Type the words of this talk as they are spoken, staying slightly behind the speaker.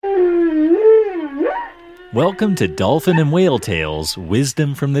Welcome to Dolphin and Whale Tales,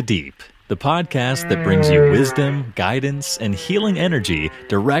 Wisdom from the Deep, the podcast that brings you wisdom, guidance, and healing energy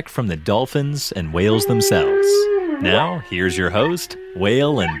direct from the dolphins and whales themselves. Now, here's your host,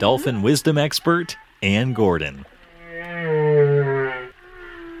 whale and dolphin wisdom expert, Ann Gordon.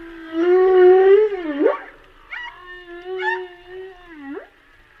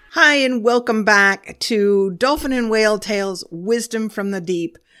 Hi, and welcome back to Dolphin and Whale Tales, Wisdom from the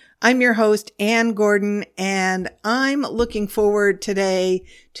Deep. I'm your host, Ann Gordon, and I'm looking forward today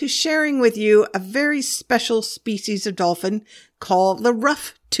to sharing with you a very special species of dolphin called the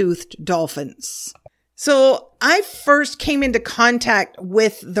rough-toothed dolphins. So I first came into contact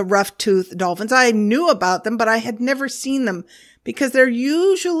with the rough-toothed dolphins. I knew about them, but I had never seen them because they're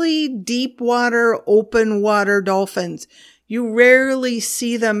usually deep water, open water dolphins. You rarely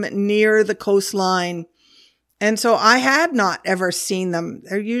see them near the coastline. And so I had not ever seen them.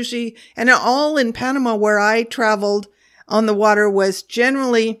 They're usually, and all in Panama where I traveled on the water was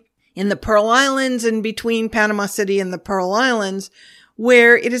generally in the Pearl Islands and between Panama City and the Pearl Islands,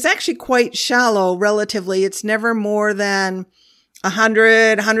 where it is actually quite shallow relatively. It's never more than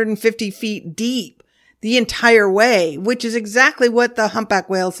 100, 150 feet deep the entire way, which is exactly what the humpback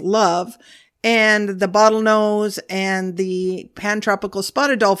whales love. And the bottlenose and the pan-tropical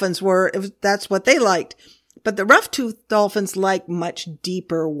spotted dolphins that's what they liked. But the rough-toothed dolphins like much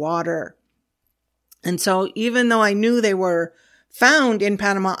deeper water. And so even though I knew they were found in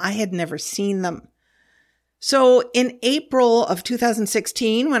Panama, I had never seen them. So in April of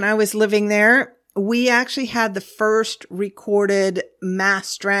 2016, when I was living there, we actually had the first recorded mass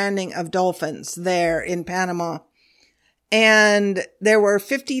stranding of dolphins there in Panama. And there were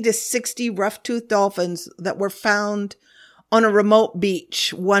 50 to 60 rough-toothed dolphins that were found on a remote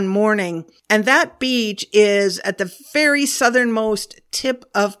beach one morning. And that beach is at the very southernmost tip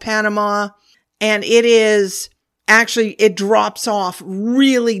of Panama. And it drops off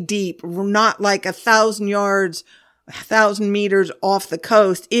really deep, not like 1,000 yards, 1,000 meters off the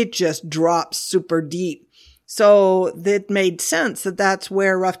coast. It just drops super deep. So it made sense that that's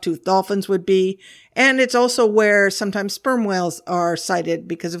where rough-toothed dolphins would be. And it's also where sometimes sperm whales are sighted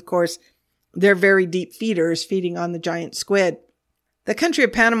because, of course, they're very deep feeders feeding on the giant squid. The country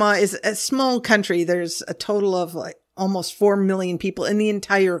of Panama is a small country. There's a total of almost 4 million people in the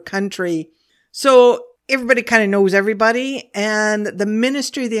entire country. So everybody kind of knows everybody. And the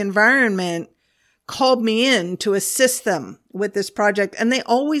Ministry of the Environment called me in to assist them with this project. And they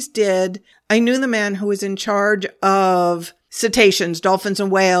always did. I knew the man who was in charge of cetaceans, dolphins and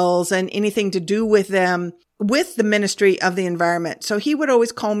whales, and anything to do with them with the Ministry of the Environment. So he would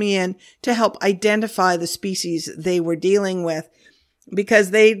always call me in to help identify the species they were dealing with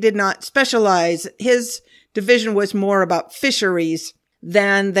because they did not specialize. His division was more about fisheries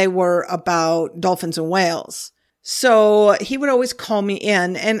than they were about dolphins and whales. So he would always call me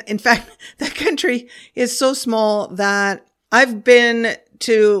in. And in fact, that country is so small that I've been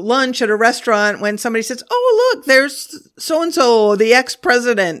to lunch at a restaurant when somebody says, "Oh, look, there's so-and-so, the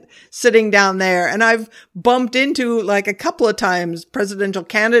ex-president sitting down there." And I've bumped into a couple of times presidential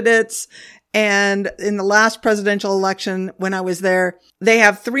candidates. And in the last presidential election, when I was there, they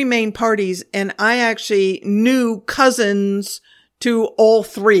have 3 main parties. And I actually knew cousins to all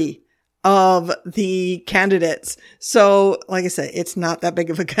 3 of the candidates. So, like I said, it's not that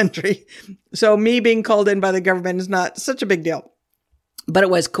big of a country. So me being called in by the government is not such a big deal. But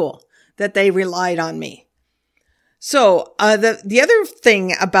it was cool that they relied on me. So the other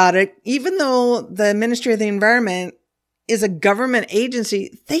thing about it, even though the Ministry of the Environment is a government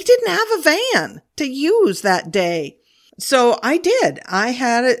agency, they didn't have a van to use that day. So I did. I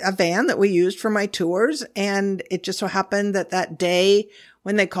had a van that we used for my tours. And it just so happened that day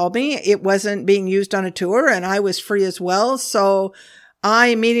when they called me, it wasn't being used on a tour and I was free as well. So I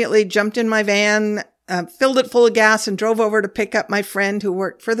immediately jumped in my van, filled it full of gas and drove over to pick up my friend who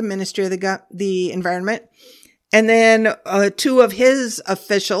worked for the Ministry of the Environment. And then 2 of his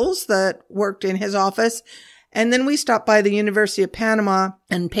officials that worked in his office. And then we stopped by the University of Panama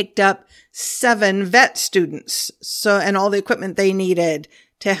and picked up 7 vet students. And all the equipment they needed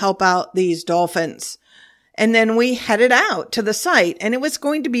to help out these dolphins. And then we headed out to the site and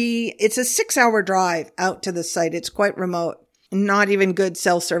it's a 6-hour drive out to the site. It's quite remote. Not even good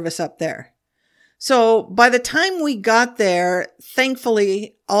cell service up there. So by the time we got there,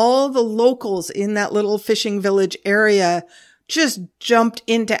 thankfully, all the locals in that little fishing village area just jumped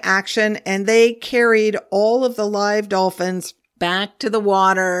into action and they carried all of the live dolphins back to the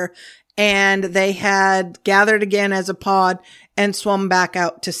water and they had gathered again as a pod and swum back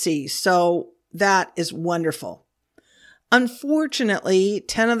out to sea. So that is wonderful. Unfortunately,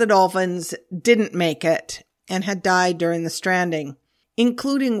 10 of the dolphins didn't make it and had died during the stranding,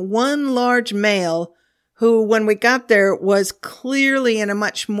 including one large male who, when we got there, was clearly in a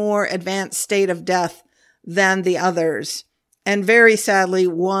much more advanced state of death than the others. And very sadly,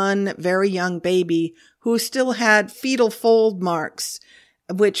 one very young baby who still had fetal fold marks,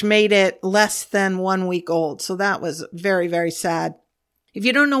 which made it less than 1 week old. So that was very, very sad. If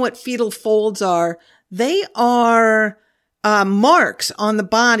you don't know what fetal folds are, they are marks on the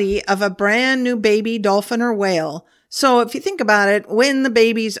body of a brand new baby dolphin or whale. So if you think about it, when the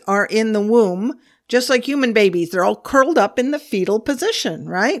babies are in the womb, just like human babies, they're all curled up in the fetal position,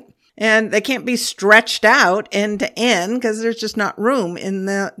 right? And they can't be stretched out end to end because there's just not room in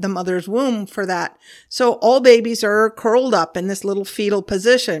the mother's womb for that. So all babies are curled up in this little fetal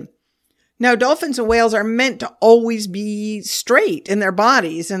position. Now, dolphins and whales are meant to always be straight in their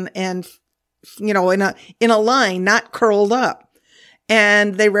bodies and you know, in a line, not curled up.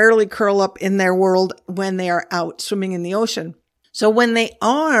 And they rarely curl up in their world when they are out swimming in the ocean. So when they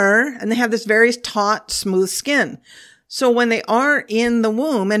are, and they have this very taut, smooth skin. So when they are in the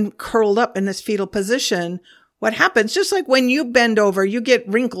womb and curled up in this fetal position, what happens, just like when you bend over, you get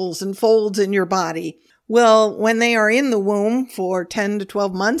wrinkles and folds in your body. Well, when they are in the womb for 10 to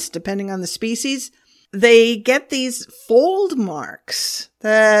 12 months, depending on the species, they get these fold marks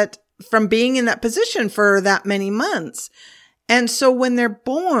that from being in that position for that many months. And so when they're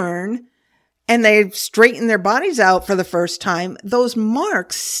born and they straighten their bodies out for the first time, those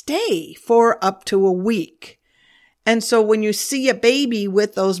marks stay for up to a week. And so when you see a baby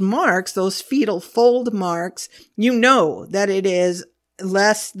with those marks, those fetal fold marks, you know that it is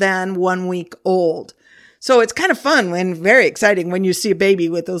less than 1 week old. So it's kind of fun and very exciting when you see a baby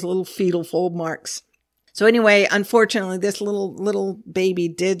with those little fetal fold marks. So anyway, unfortunately, this little baby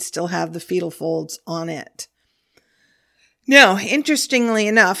did still have the fetal folds on it. Now, interestingly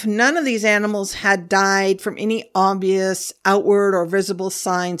enough, none of these animals had died from any obvious outward or visible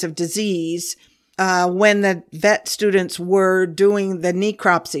signs of disease when the vet students were doing the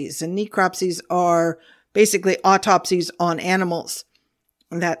necropsies. And necropsies are basically autopsies on animals.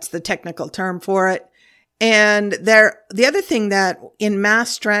 That's the technical term for it. And the other thing that in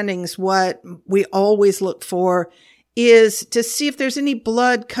mass strandings, what we always look for is to see if there's any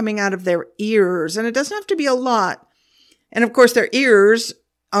blood coming out of their ears. And it doesn't have to be a lot. And of course, their ears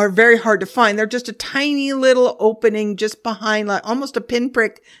are very hard to find. They're just a tiny little opening just behind, like almost a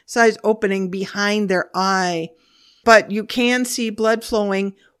pinprick size opening behind their eye. But you can see blood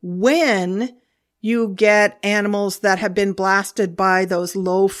flowing when you get animals that have been blasted by those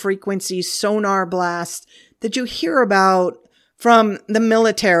low frequency sonar blasts that you hear about from the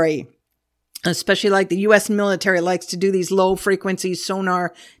military, especially like the U.S. military likes to do these low frequency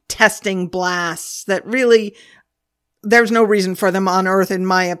sonar testing blasts that really, there's no reason for them on Earth, in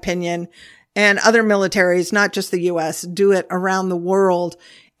my opinion. And other militaries, not just the U.S., do it around the world.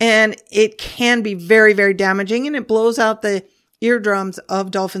 And it can be very, very damaging, and it blows out the eardrums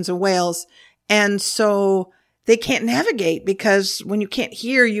of dolphins and whales. And so they can't navigate because when you can't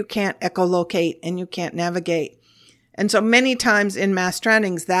hear, you can't echolocate and you can't navigate. And so many times in mass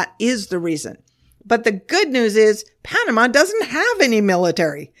strandings, that is the reason. But the good news is Panama doesn't have any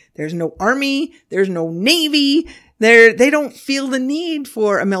military. There's no army. There's no navy. They don't feel the need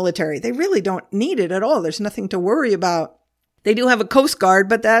for a military. They really don't need it at all. There's nothing to worry about. They do have a Coast Guard,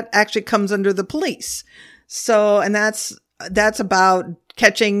 but that actually comes under the police. So, and that's about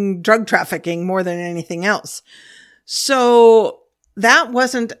catching drug trafficking more than anything else. So that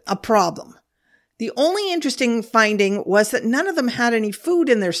wasn't a problem. The only interesting finding was that none of them had any food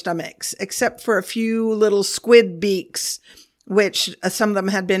in their stomachs, except for a few little squid beaks, which some of them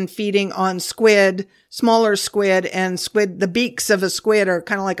had been feeding on squid, smaller squid, and squid. The beaks of a squid are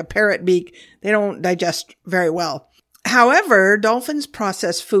kind of like a parrot beak. They don't digest very well. However, dolphins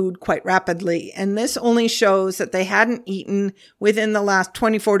process food quite rapidly, and this only shows that they hadn't eaten within the last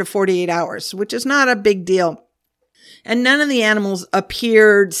 24 to 48 hours, which is not a big deal. And none of the animals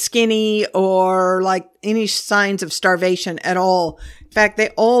appeared skinny or like any signs of starvation at all. In fact, they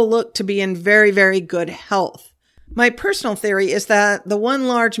all looked to be in very, very good health. My personal theory is that the one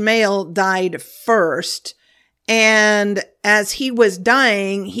large male died first, and as he was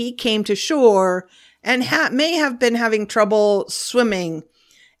dying, he came to shore and may have been having trouble swimming,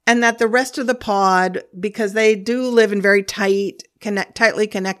 and that the rest of the pod, because they do live in very tightly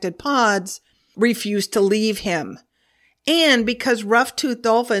connected pods, refused to leave him. And because rough-toothed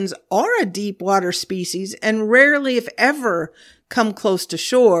dolphins are a deep water species and rarely, if ever, come close to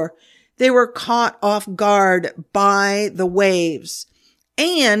shore, they were caught off guard by the waves.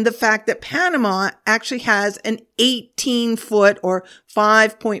 and the fact that Panama actually has an 18-foot or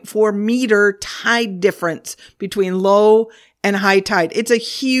 5.4 meter tide difference between low and high tide. It's a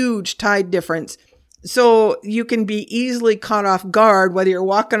huge tide difference. So you can be easily caught off guard, whether you're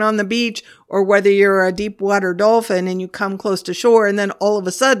walking on the beach or whether you're a deep water dolphin and you come close to shore and then all of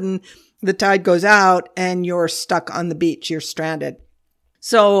a sudden the tide goes out and you're stuck on the beach. You're stranded.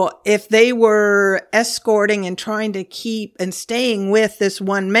 So if they were escorting and trying to keep and staying with this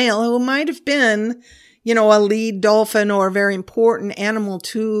one male who might have been, a lead dolphin or a very important animal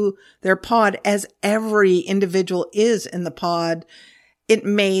to their pod, as every individual is in the pod, it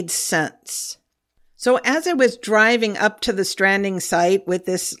made sense. So as I was driving up to the stranding site with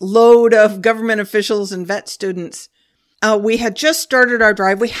this load of government officials and vet students, we had just started our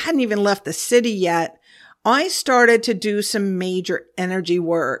drive. We hadn't even left the city yet. I started to do some major energy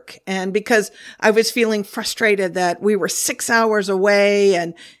work. And because I was feeling frustrated that we were 6 hours away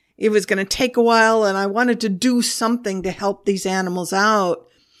and it was going to take a while and I wanted to do something to help these animals out.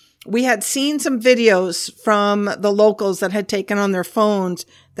 We had seen some videos from the locals that had taken on their phones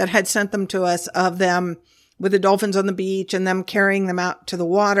that had sent them to us of them with the dolphins on the beach and them carrying them out to the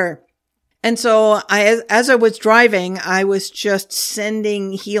water. And so as I was driving, I was just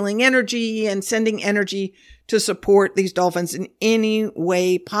sending healing energy and sending energy to support these dolphins in any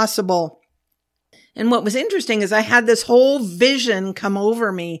way possible. And what was interesting is I had this whole vision come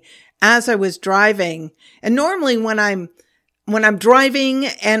over me as I was driving. And normally when I'm driving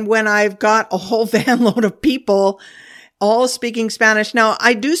and when I've got a whole van load of people all speaking Spanish. Now,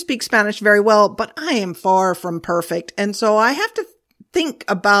 I do speak Spanish very well, but I am far from perfect. And so I have to think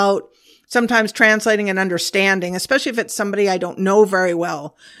about sometimes translating and understanding, especially if it's somebody I don't know very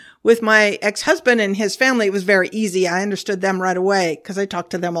well. With my ex-husband and his family, it was very easy. I understood them right away because I talk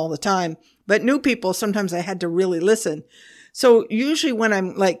to them all the time. But new people, sometimes I had to really listen. So usually when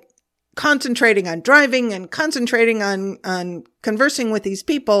I'm concentrating on driving and concentrating on conversing with these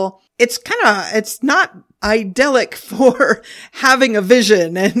people, it's not idyllic for having a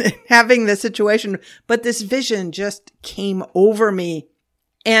vision and having the situation. But this vision just came over me.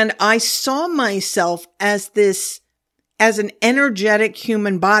 And I saw myself as an energetic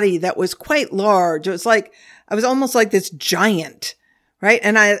human body that was quite large. It was like, I was almost like this giant, right?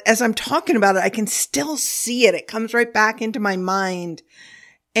 And as I'm talking about it, I can still see it. It comes right back into my mind.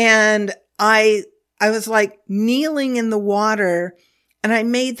 And I was like kneeling in the water and I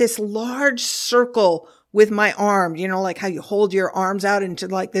made this large circle with my arm, like how you hold your arms out into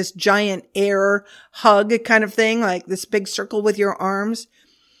like this giant air hug kind of thing, like this big circle with your arms.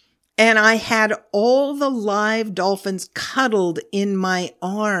 And I had all the live dolphins cuddled in my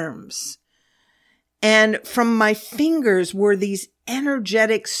arms. And from my fingers were these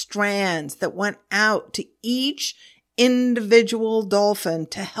energetic strands that went out to each individual dolphin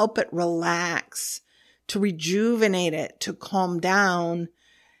to help it relax, to rejuvenate it, to calm down,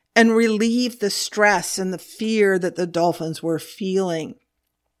 and relieve the stress and the fear that the dolphins were feeling.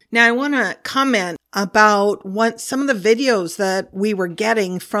 Now, I want to comment about some of the videos that we were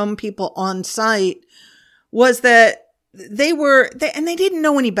getting from people on site was that they didn't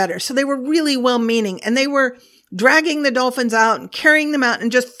know any better. So they were really well-meaning and they were dragging the dolphins out and carrying them out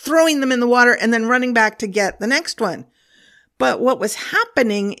and just throwing them in the water and then running back to get the next one. But what was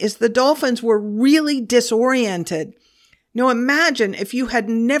happening is the dolphins were really disoriented. Now imagine if you had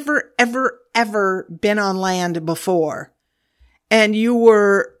never, ever, ever been on land before and you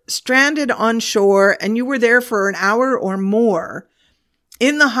were stranded on shore and you were there for an hour or more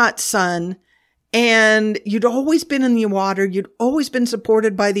in the hot sun and you'd always been in the water. You'd always been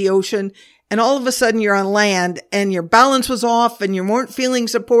supported by the ocean. And all of a sudden you're on land and your balance was off and you weren't feeling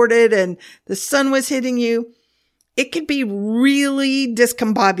supported and the sun was hitting you. It could be really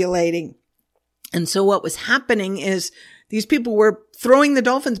discombobulating. And so what was happening is these people were throwing the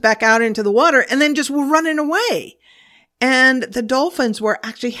dolphins back out into the water and then just were running away. And the dolphins were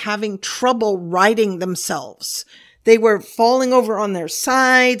actually having trouble righting themselves. They were falling over on their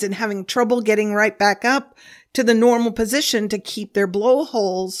sides and having trouble getting right back up to the normal position to keep their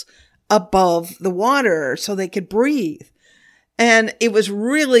blowholes above the water so they could breathe. And it was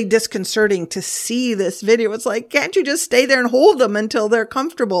really disconcerting to see this video. It's like, can't you just stay there and hold them until they're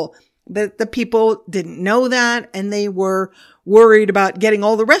comfortable? But the people didn't know that, and they were worried about getting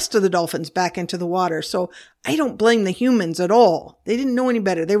all the rest of the dolphins back into the water. So I don't blame the humans at all. They didn't know any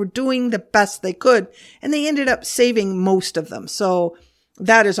better. They were doing the best they could, and they ended up saving most of them. So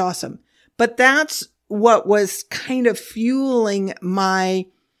that is awesome. But that's what was kind of fueling my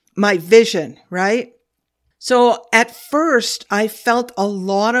vision, right? So at first I felt a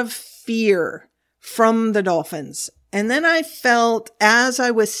lot of fear from the dolphins. And then I felt as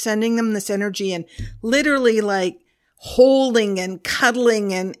I was sending them this energy and literally like holding and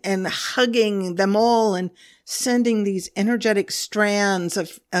cuddling and hugging them all and sending these energetic strands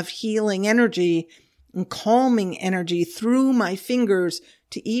of healing energy and calming energy through my fingers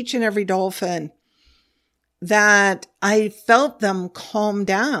to each and every dolphin, that I felt them calm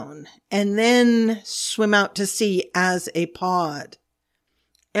down and then swim out to sea as a pod.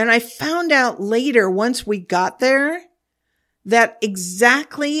 And I found out later, once we got there, that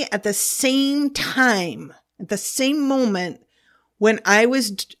exactly at the same time, at the same moment when I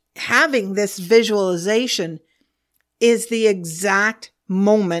was having this visualization is the exact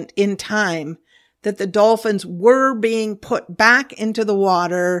moment in time that the dolphins were being put back into the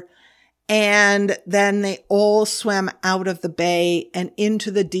water, and then they all swam out of the bay and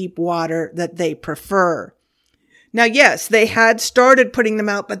into the deep water that they prefer. Now, yes, they had started putting them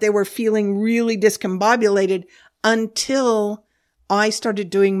out, but they were feeling really discombobulated until I started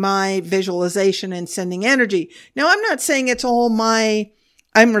doing my visualization and sending energy. Now, I'm not saying it's all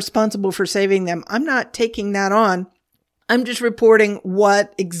I'm responsible for saving them. I'm not taking that on. I'm just reporting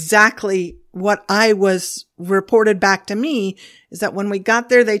what I was reported back to me is that when we got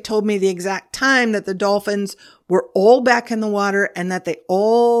there, they told me the exact time that the dolphins were all back in the water and that they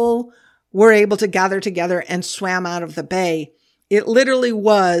all were able to gather together and swam out of the bay. It literally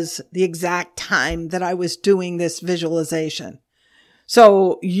was the exact time that I was doing this visualization.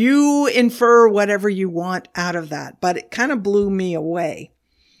 So you infer whatever you want out of that, but it kind of blew me away.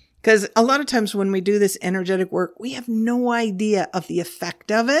 Because a lot of times when we do this energetic work, we have no idea of the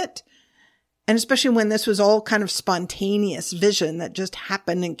effect of it. And especially when this was all kind of spontaneous vision that just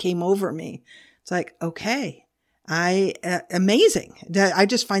happened and came over me. It's like, okay, amazing. I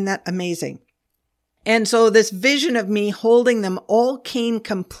just find that amazing. And so this vision of me holding them all came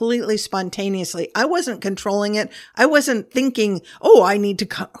completely spontaneously. I wasn't controlling it. I wasn't thinking, oh, I need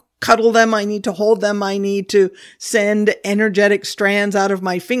to cuddle them. I need to hold them. I need to send energetic strands out of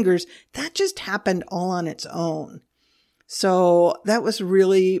my fingers. That just happened all on its own. So that was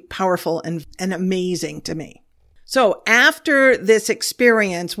really powerful and amazing to me. So after this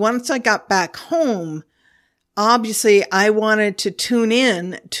experience, once I got back home, obviously I wanted to tune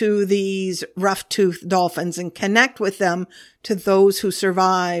in to these rough-toothed dolphins and connect with them, to those who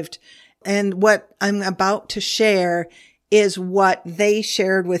survived. And what I'm about to share is what they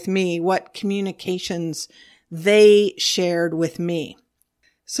shared with me, what communications they shared with me.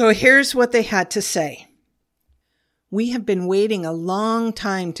 So here's what they had to say. We have been waiting a long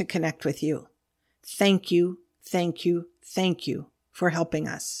time to connect with you. Thank you, thank you, thank you for helping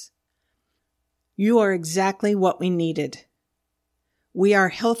us. You are exactly what we needed. We are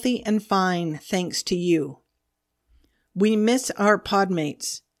healthy and fine thanks to you. We miss our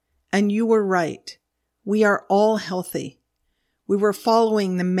podmates, and you were right. We are all healthy. We were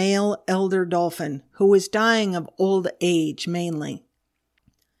following the male elder dolphin who was dying of old age mainly.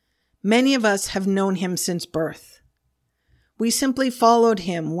 Many of us have known him since birth. We simply followed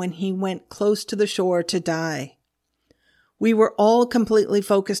him when he went close to the shore to die. We were all completely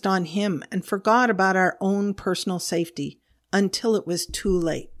focused on him and forgot about our own personal safety until it was too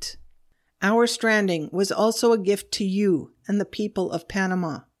late. Our stranding was also a gift to you and the people of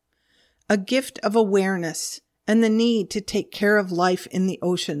Panama, a gift of awareness and the need to take care of life in the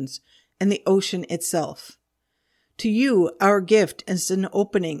oceans and the ocean itself. To you, our gift is an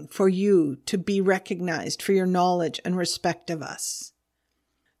opening for you to be recognized for your knowledge and respect of us.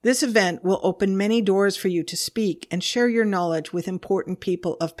 This event will open many doors for you to speak and share your knowledge with important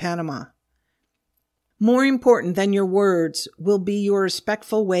people of Panama. More important than your words will be your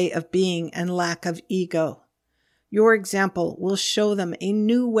respectful way of being and lack of ego. Your example will show them a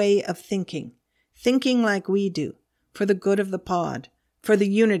new way of thinking like we do, for the good of the pod, for the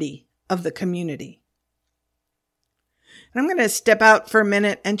unity of the community. And I'm going to step out for a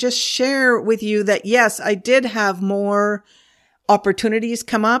minute and just share with you that, yes, I did have more opportunities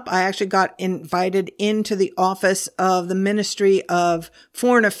come up. I actually got invited into the office of the Ministry of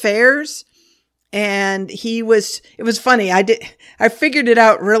Foreign Affairs. And it was funny. I figured it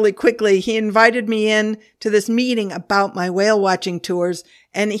out really quickly. He invited me in to this meeting about my whale watching tours.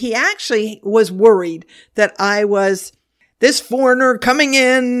 And he actually was worried that I was this foreigner coming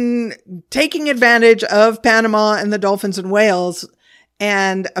in, taking advantage of Panama and the dolphins and whales,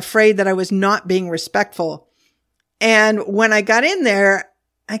 and afraid that I was not being respectful. And when I got in there,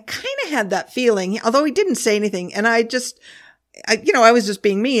 I kind of had that feeling, although he didn't say anything. And I was just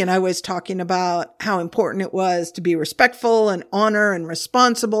being me, and I was talking about how important it was to be respectful and honor and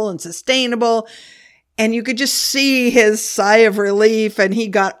responsible and sustainable. And you could just see his sigh of relief, and he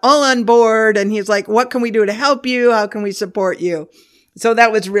got all on board, and he's like, what can we do to help you? How can we support you? So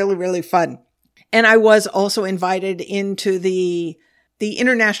that was really, really fun. And I was also invited into the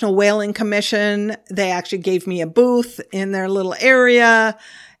International Whaling Commission. They actually gave me a booth in their little area,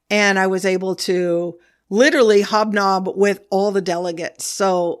 and I was able to literally hobnob with all the delegates.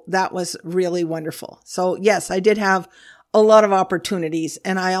 So that was really wonderful. So yes, I did have a lot of opportunities,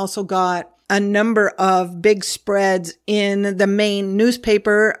 and I also got a number of big spreads in the main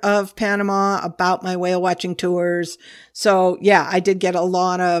newspaper of Panama about my whale watching tours. So yeah, I did get a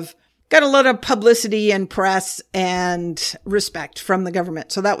lot of publicity and press and respect from the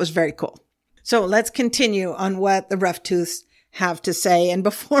government. So that was very cool. So let's continue on what the rough tooths have to say. And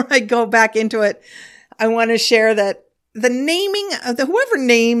before I go back into it, I want to share that the naming of whoever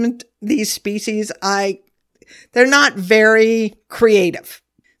named these species, they're not very creative.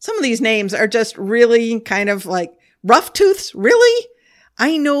 Some of these names are just really kind of like rough tooths. Really?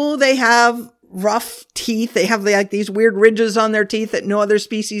 I know they have rough teeth. They have like these weird ridges on their teeth that no other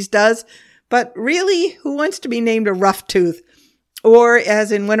species does. But really, who wants to be named a rough tooth? Or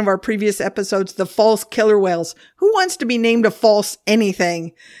as in one of our previous episodes, the false killer whales. Who wants to be named a false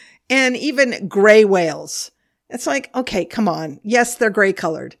anything? And even gray whales. It's like, okay, come on. Yes, they're gray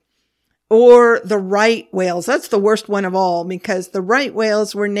colored. Or the right whales. That's the worst one of all, because the right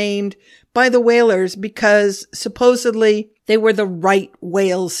whales were named by the whalers because supposedly they were the right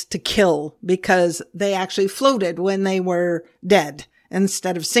whales to kill because they actually floated when they were dead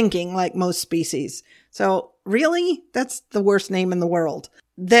instead of sinking like most species. So really, that's the worst name in the world.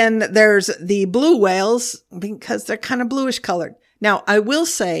 Then there's the blue whales because they're kind of bluish colored. Now, I will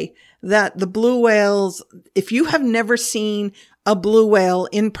say that the blue whales, if you have never seen a blue whale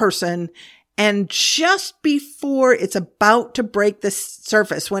in person, and just before it's about to break the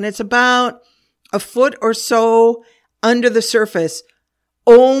surface, when it's about a foot or so under the surface,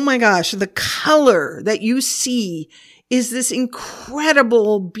 oh my gosh, the color that you see is this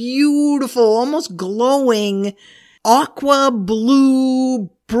incredible, beautiful, almost glowing, aqua blue,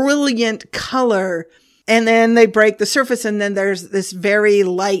 brilliant color. And then they break the surface, and then there's this very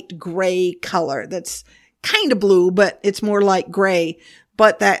light gray color that's kind of blue, but it's more light gray.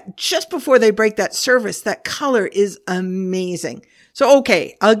 But that just before they break that surface, that color is amazing. So,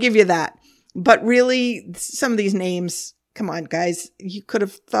 okay, I'll give you that. But really, some of these names, come on, guys, you could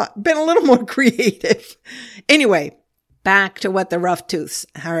have been a little more creative. Anyway, back to what the rough tooths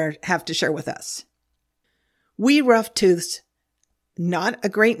have to share with us. We rough tooths, not a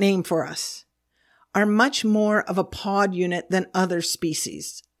great name for us, are much more of a pod unit than other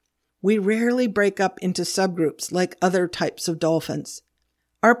species. We rarely break up into subgroups like other types of dolphins.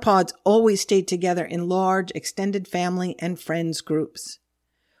 Our pods always stay together in large, extended family and friends groups.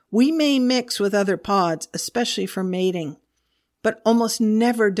 We may mix with other pods, especially for mating, but almost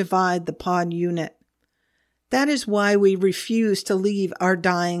never divide the pod unit. That is why we refuse to leave our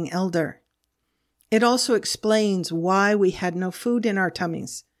dying elder. It also explains why we had no food in our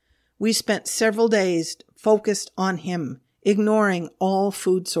tummies. We spent several days focused on him, ignoring all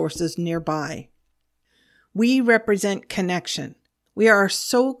food sources nearby. We represent connection. We are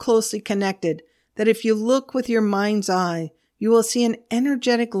so closely connected that if you look with your mind's eye, you will see an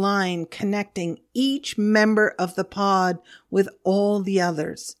energetic line connecting each member of the pod with all the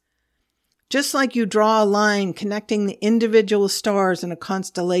others. Just like you draw a line connecting the individual stars in a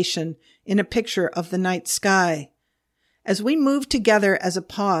constellation in a picture of the night sky. As we move together as a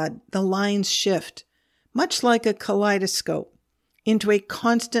pod, the lines shift, much like a kaleidoscope, into a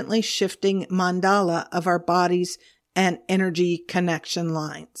constantly shifting mandala of our bodies and energy connection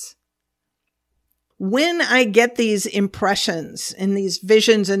lines. When I get these impressions and these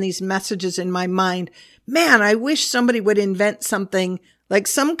visions and these messages in my mind, man, I wish somebody would invent something like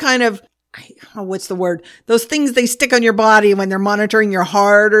some kind of, what's the word? Those things they stick on your body when they're monitoring your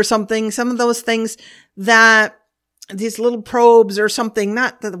heart or something. Some of those things that these little probes or something,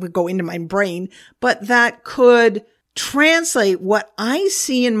 not that would go into my brain, but that could translate what I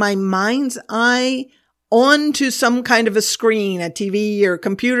see in my mind's eye onto some kind of a screen, a TV or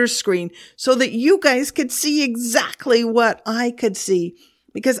computer screen, so that you guys could see exactly what I could see.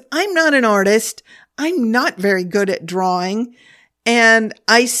 Because I'm not an artist. I'm not very good at drawing. And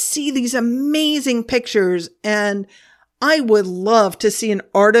I see these amazing pictures, and I would love to see an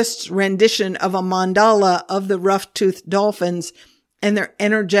artist's rendition of a mandala of the rough-toothed dolphins and their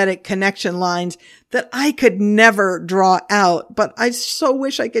energetic connection lines that I could never draw out. But I so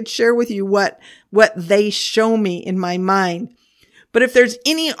wish I could share with you what they show me in my mind. But if there's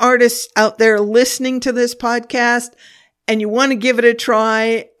any artists out there listening to this podcast and you want to give it a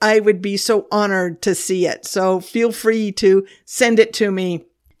try, I would be so honored to see it. So feel free to send it to me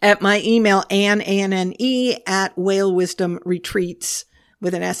at my email, Anne, A-N-N-E, at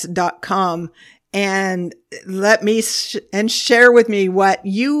whalewisdomretreats.com. And let me and share with me what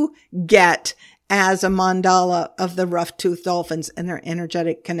you get as a mandala of the rough-toothed dolphins and their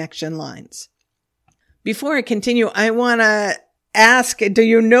energetic connection lines. Before I continue, I want to ask, do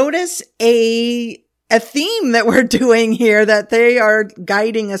you notice a theme that we're doing here that they are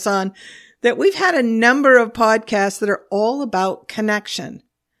guiding us on? That we've had a number of podcasts that are all about connection.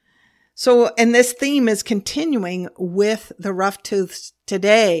 So, and this theme is continuing with the rough tooths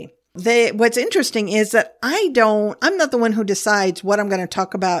today. What's interesting is that I'm not the one who decides what I'm going to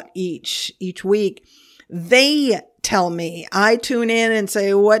talk about each week. They tell me. I tune in and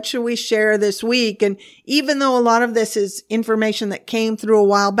say, what should we share this week? And even though a lot of this is information that came through a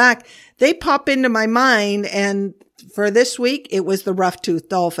while back, they pop into my mind. And for this week, it was the rough-toothed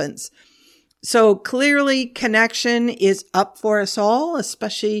dolphins. So clearly connection is up for us all,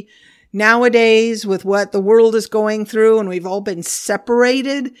 especially nowadays with what the world is going through. And we've all been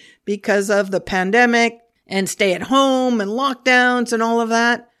separated because of the pandemic and stay at home and lockdowns and all of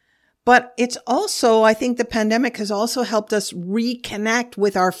that. But it's also, I think the pandemic has also helped us reconnect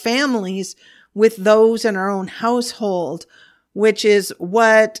with our families, with those in our own household, which is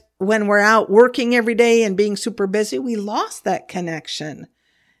what, when we're out working every day and being super busy, we lost that connection.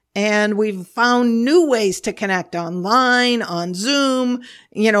 And we've found new ways to connect online, on Zoom,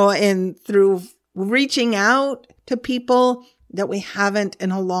 and through reaching out to people that we haven't in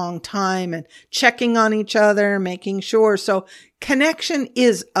a long time and checking on each other, making sure. So connection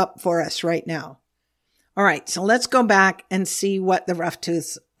is up for us right now. All right. So let's go back and see what the rough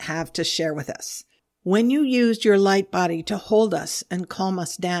tooths have to share with us. When you used your light body to hold us and calm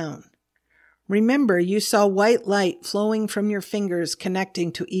us down, remember you saw white light flowing from your fingers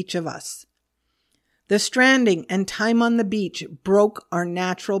connecting to each of us. The stranding and time on the beach broke our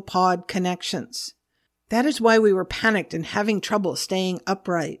natural pod connections. That is why we were panicked and having trouble staying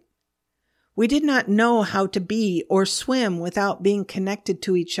upright. We did not know how to be or swim without being connected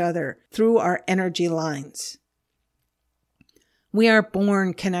to each other through our energy lines. We are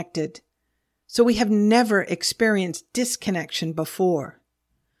born connected, so we have never experienced disconnection before.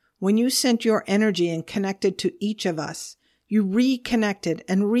 When you sent your energy and connected to each of us, you reconnected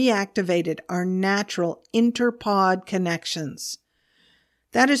and reactivated our natural interpod connections.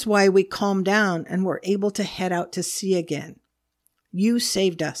 That is why we calmed down and were able to head out to sea again. You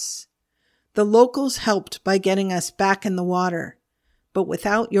saved us. The locals helped by getting us back in the water, but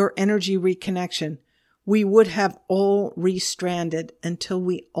without your energy reconnection, we would have all restranded until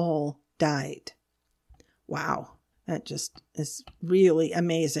we all died. Wow, that just is really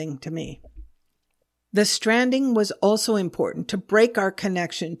amazing to me. The stranding was also important to break our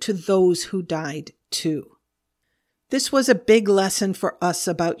connection to those who died too. This was a big lesson for us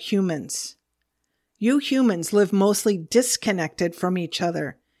about humans. You humans live mostly disconnected from each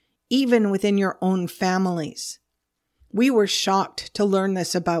other, even within your own families. We were shocked to learn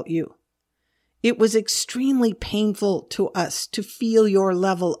this about you. It was extremely painful to us to feel your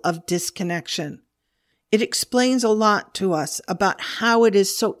level of disconnection. It explains a lot to us about how it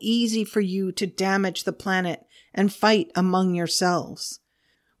is so easy for you to damage the planet and fight among yourselves.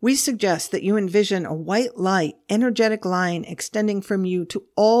 We suggest that you envision a white light, energetic line extending from you to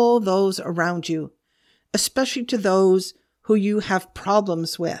all those around you, especially to those who you have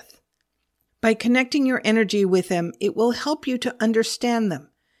problems with. By connecting your energy with them, it will help you to understand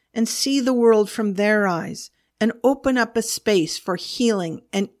them and see the world from their eyes and open up a space for healing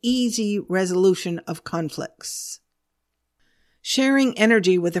and easy resolution of conflicts. Sharing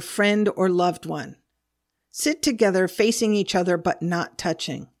energy with a friend or loved one. Sit together facing each other but not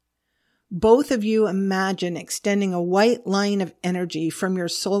touching. Both of you imagine extending a white line of energy from your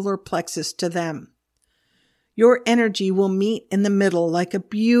solar plexus to them. Your energy will meet in the middle like a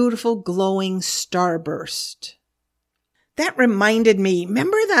beautiful glowing starburst. That reminded me,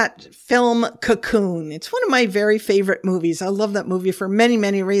 remember that film Cocoon? It's one of my very favorite movies. I love that movie for many,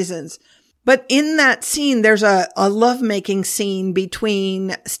 many reasons. But in that scene, there's a lovemaking scene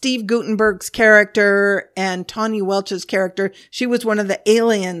between Steve Guttenberg's character and Tanya Welch's character. She was one of the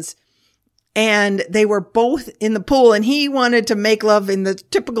aliens. And they were both in the pool and he wanted to make love in the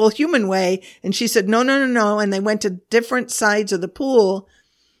typical human way. And she said, no. And they went to different sides of the pool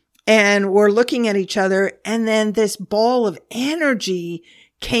and were looking at each other. And then this ball of energy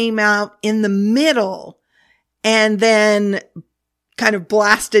came out in the middle and then kind of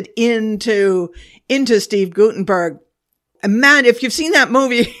blasted into Steve Guttenberg. man, if you've seen that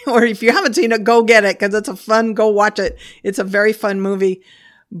movie, or if you haven't seen it, go get it, because go watch it. It's a very fun movie.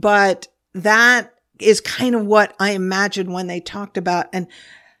 But that is kind of what I imagined when they talked about. And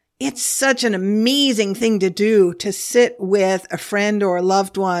it's such an amazing thing to do, to sit with a friend or a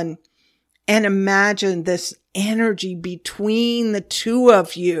loved one and imagine this energy between the two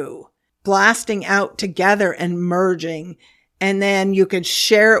of you blasting out together and merging. And then you could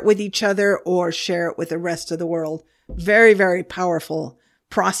share it with each other or share it with the rest of the world. Very, very powerful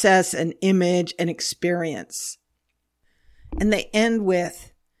process and image and experience. And they end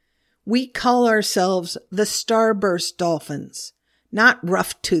with, we call ourselves the starburst dolphins, not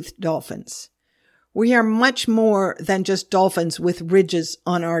rough-toothed dolphins. We are much more than just dolphins with ridges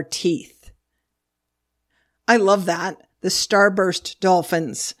on our teeth. I love that, the starburst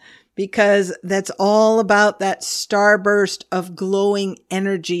dolphins, because that's all about that starburst of glowing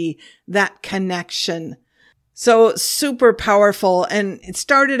energy, that connection. So super powerful. And it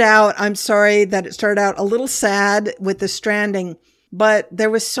started out, I'm sorry that it started out a little sad with the stranding, but there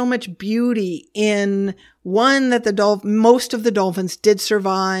was so much beauty in one, that most of the dolphins did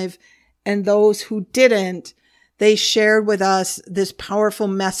survive, and those who didn't, they shared with us this powerful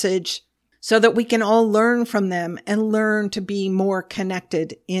message so that we can all learn from them and learn to be more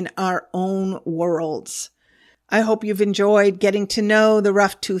connected in our own worlds. I hope you've enjoyed getting to know the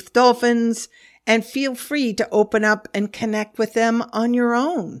rough-toothed dolphins, and feel free to open up and connect with them on your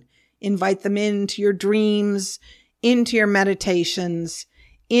own. Invite them into your dreams, into your meditations,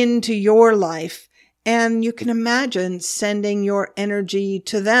 into your life. And you can imagine sending your energy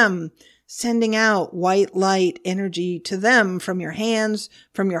to them, sending out white light energy to them from your hands,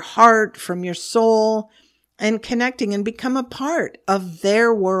 from your heart, from your soul, and connecting and become a part of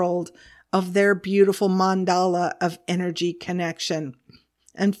their world, of their beautiful mandala of energy connection,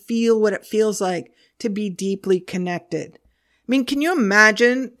 and feel what it feels like to be deeply connected. I mean, can you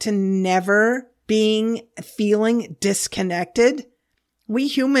imagine to never feeling disconnected? We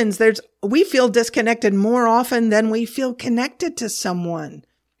humans, we feel disconnected more often than we feel connected to someone.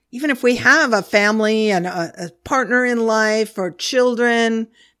 Even if we have a family and a partner in life, or children,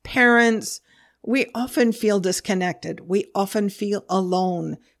 parents, we often feel disconnected. We often feel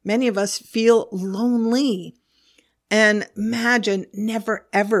alone. Many of us feel lonely. And imagine never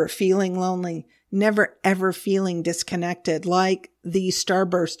ever feeling lonely, never ever feeling disconnected like the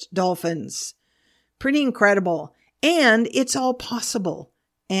starburst dolphins. Pretty incredible. And it's all possible.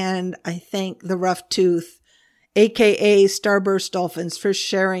 And I thank the rough tooth, aka starburst dolphins, for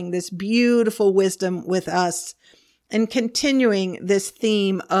sharing this beautiful wisdom with us and continuing this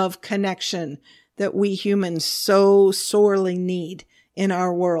theme of connection that we humans so sorely need in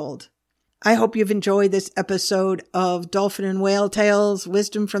our world. I hope you've enjoyed this episode of Dolphin and Whale Tales,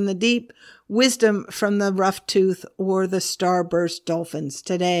 Wisdom from the Deep, Wisdom from the Rough Tooth, or the Starburst Dolphins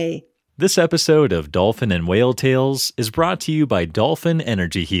today. This episode of Dolphin and Whale Tales is brought to you by Dolphin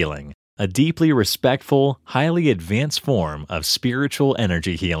Energy Healing, a deeply respectful, highly advanced form of spiritual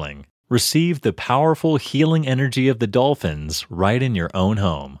energy healing. Receive the powerful healing energy of the dolphins right in your own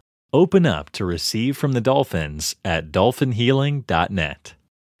home. Open up to receive from the dolphins at dolphinhealing.net.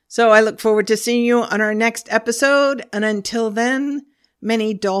 So I look forward to seeing you on our next episode. And until then,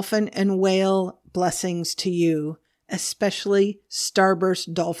 many dolphin and whale blessings to you, especially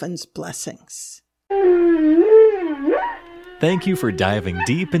starburst dolphins blessings. Thank you for diving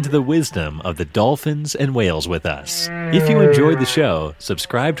deep into the wisdom of the dolphins and whales with us. If you enjoyed the show,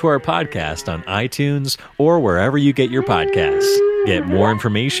 subscribe to our podcast on iTunes or wherever you get your podcasts. Get more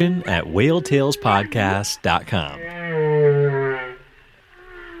information at whaletalespodcast.com.